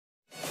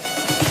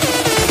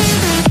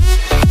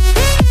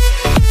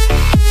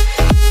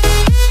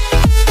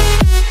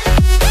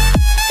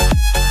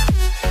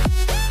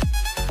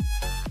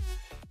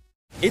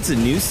it's a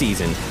new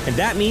season, and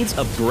that means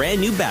a brand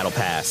new Battle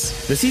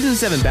Pass. The Season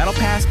 7 Battle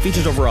Pass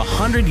features over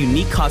 100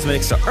 unique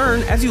cosmetics to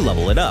earn as you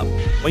level it up.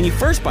 When you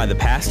first buy the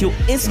pass, you'll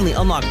instantly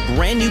unlock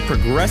brand new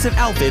progressive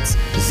outfits,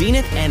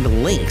 Zenith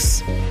and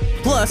Lynx.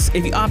 Plus,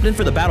 if you opt in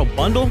for the Battle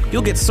Bundle,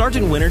 you'll get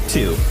Sergeant Winter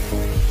too.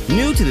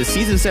 New to the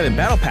Season 7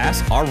 Battle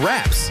Pass are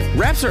wraps.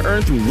 Wraps are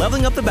earned through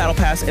leveling up the Battle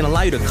Pass and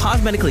allow you to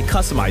cosmetically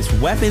customize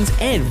weapons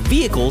and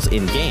vehicles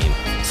in-game.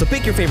 So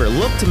pick your favorite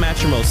look to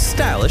match your most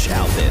stylish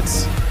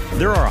outfits.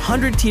 There are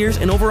 100 tiers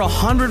and over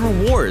 100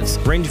 rewards,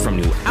 ranging from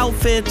new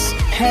outfits,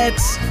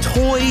 pets,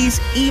 toys,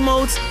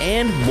 emotes,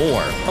 and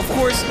more. Of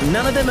course,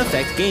 none of them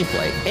affect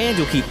gameplay, and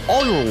you'll keep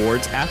all your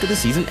rewards after the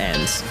season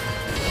ends.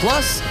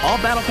 Plus, all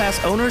Battle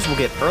Pass owners will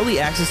get early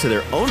access to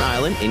their own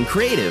island in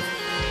Creative,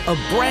 a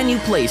brand new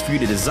place for you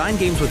to design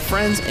games with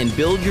friends and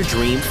build your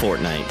dream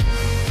Fortnite.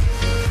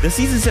 The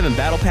Season 7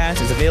 Battle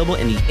Pass is available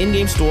in the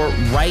in-game store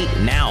right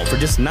now for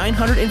just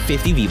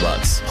 950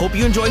 V-Bucks. Hope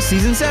you enjoy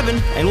Season 7,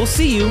 and we'll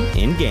see you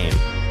in-game.